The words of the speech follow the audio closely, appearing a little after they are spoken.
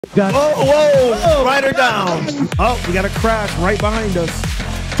Whoa, rider down. Oh, we got a crash right behind us.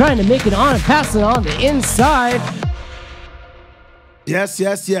 Trying to make it on and pass it on the inside.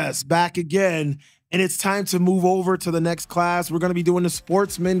 Yes. Back again. And it's time to move over to the next class. We're going to be doing the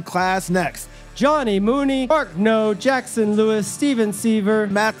Sportsman class next. Johnny Mooney, Mark No, Jackson Lewis, Steven Seaver,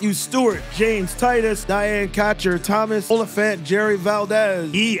 Matthew Stewart, James Titus, Diane Kotcher, Thomas Oliphant, Jerry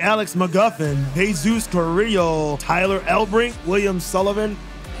Valdez, E. Alex McGuffin, Jesus Carrillo, Tyler Elbrink, William Sullivan.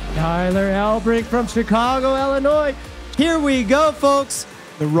 Tyler Elbrink from Chicago, Illinois. Here we go, folks.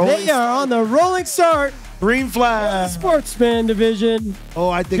 They are on the rolling start. Green flag. Sportsman division. Oh,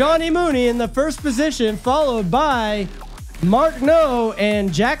 I think Johnny Mooney in the first position, followed by Mark No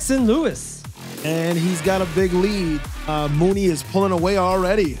and Jackson Lewis. And he's got a big lead. Mooney is pulling away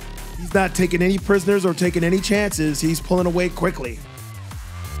already. He's not taking any prisoners or taking any chances. He's pulling away quickly.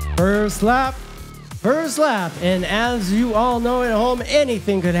 First lap. And as you all know at home,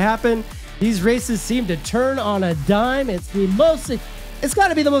 anything could happen. These races seem to turn on a dime. It's got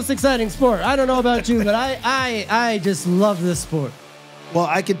to be the most exciting sport. I don't know about you, but I just love this sport. Well,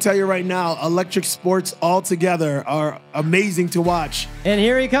 I can tell you right now, electric sports altogether are amazing to watch. And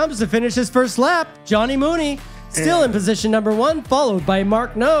here he comes to finish his first lap. Johnny Mooney still in position number 1, followed by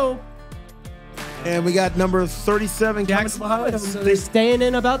Mark No. And we got number 37 Jackson behind him. So they're staying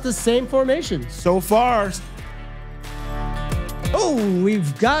in about the same formation. So far. Oh,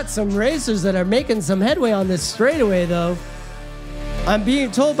 we've got some racers that are making some headway on this straightaway, though. I'm being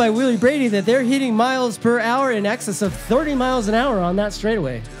told by Willie Brady that they're hitting miles per hour in excess of 30 miles an hour on that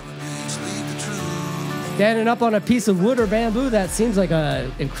straightaway. Standing up on a piece of wood or bamboo, that seems like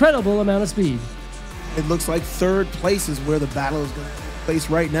an incredible amount of speed. It looks like third place is where the battle is going to take place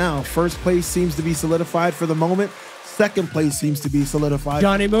right now. First place seems to be solidified for the moment. Second place seems to be solidified.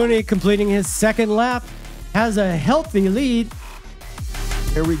 Johnny Mooney completing his second lap has a healthy lead.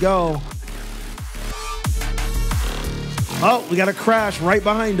 Here we go. Oh, we got a crash right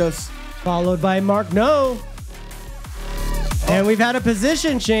behind us. Followed by Mark No. And we've had a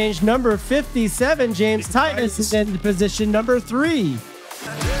position change. Number 57, James Titus, is in position number 3.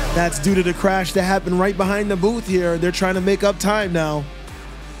 That's due to the crash that happened right behind the booth here. They're trying to make up time now.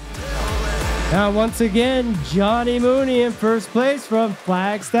 Now, once again, Johnny Mooney in first place from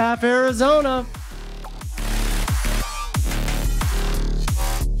Flagstaff, Arizona.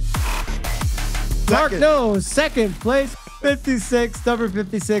 Mark No, second place. 56, number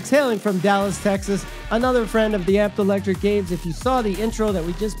 56, hailing from Dallas, Texas. Another friend of the Amped Electric Games. If you saw the intro that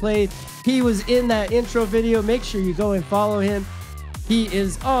we just played, he was in that intro video. Make sure you go and follow him. He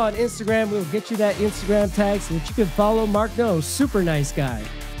is on Instagram. We'll get you that Instagram tag so that you can follow Mark No. Super nice guy.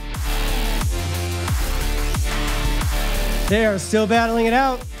 They are still battling it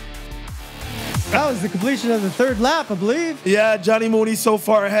out. That was the completion of the third lap, I believe. Yeah, Johnny Mooney so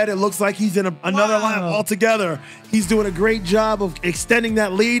far ahead. It looks like he's in another lap altogether. He's doing a great job of extending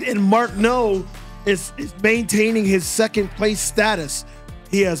that lead, and Mark No is maintaining his second place status.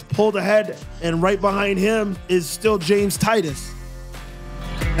 He has pulled ahead, and right behind him is still James Titus.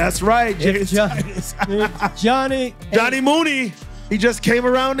 That's right, James Titus. Johnny Mooney, he just came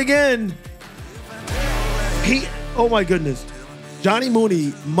around again. Oh my goodness. Johnny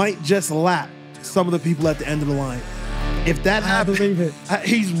Mooney might just lap some of the people at the end of the line. If that happens, I believe it.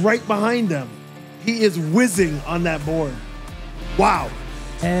 He's right behind them. He is whizzing on that board. Wow.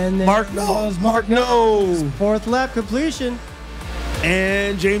 And Mark No. Fourth lap completion.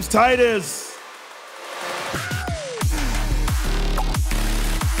 And James Titus.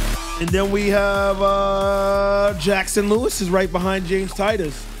 And then we have Jackson Lewis is right behind James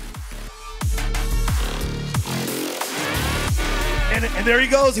Titus. And there he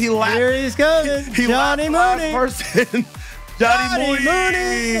goes. He lapped. Here he's coming. Johnny Mooney. Johnny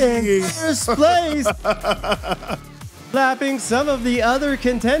Mooney in first place. Lapping some of the other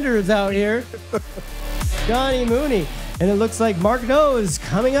contenders out here. Johnny Mooney. And it looks like Mark No is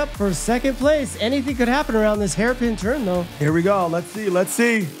coming up for second place. Anything could happen around this hairpin turn, though. Here we go. Let's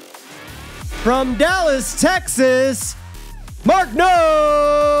see. From Dallas, Texas, Mark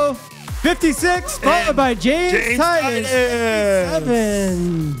No. 56, followed by James Titus.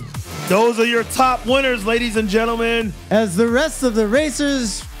 57. Those are your top winners, ladies and gentlemen. As the rest of the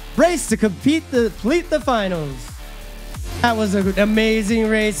racers race to complete the finals. That was an amazing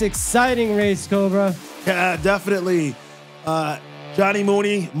race, exciting race, Cobra. Yeah, definitely. Johnny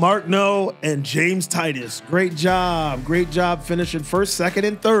Mooney, Mark No, and James Titus. Great job finishing first, second,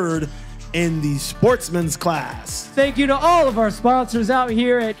 and third in the Sportsman's Class. Thank you to all of our sponsors out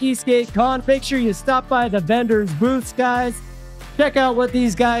here at ESK8 Con. Make sure you stop by the vendors' booths, guys. Check out what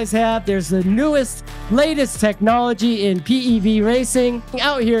these guys have. There's the newest, latest technology in PEV racing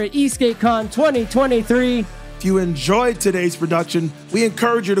out here at ESK8 2023. If you enjoyed today's production, we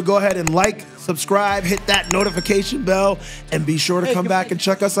encourage you to go ahead and like, subscribe, hit that notification bell, and be sure to come back and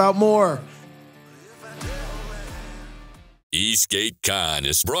check us out more. ESK8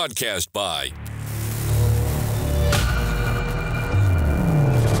 is broadcast by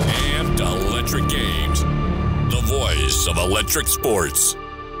Electric Games, the voice of electric sports.